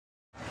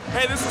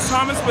Hey, this is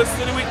Thomas with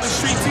City Weekly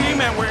Street Team,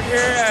 and we're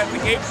here at the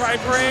Gay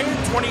Pride Parade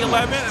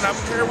 2011, and I'm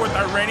here with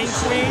our reigning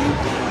queen,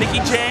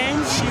 Nikki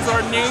James. She's our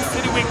new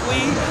City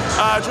Weekly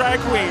drag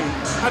queen.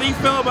 How do you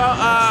feel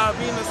about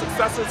being the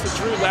successor to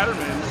Drew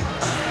Letterman?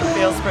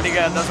 Feels pretty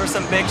good. Those were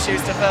some big shoes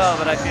to fill,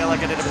 but I feel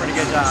like I did a pretty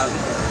good job.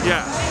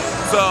 Yeah.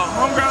 So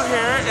Homegirl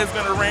here is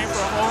going to reign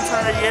for a whole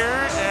entire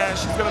year, and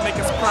she's going to make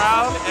us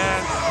proud. And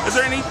is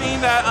there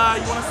anything that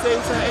you want to say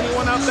to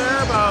anyone out there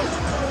about?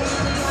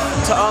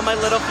 To all my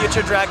little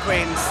future drag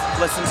queens,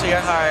 listen to your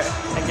heart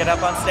and get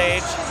up on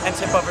stage and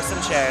tip over some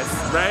chairs.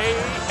 Right?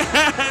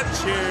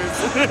 Cheers.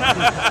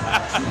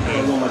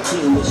 On my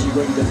team, is she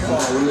ready to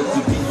fall? And if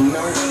you didn't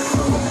know,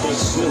 I'm a big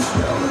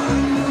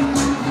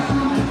Snoop.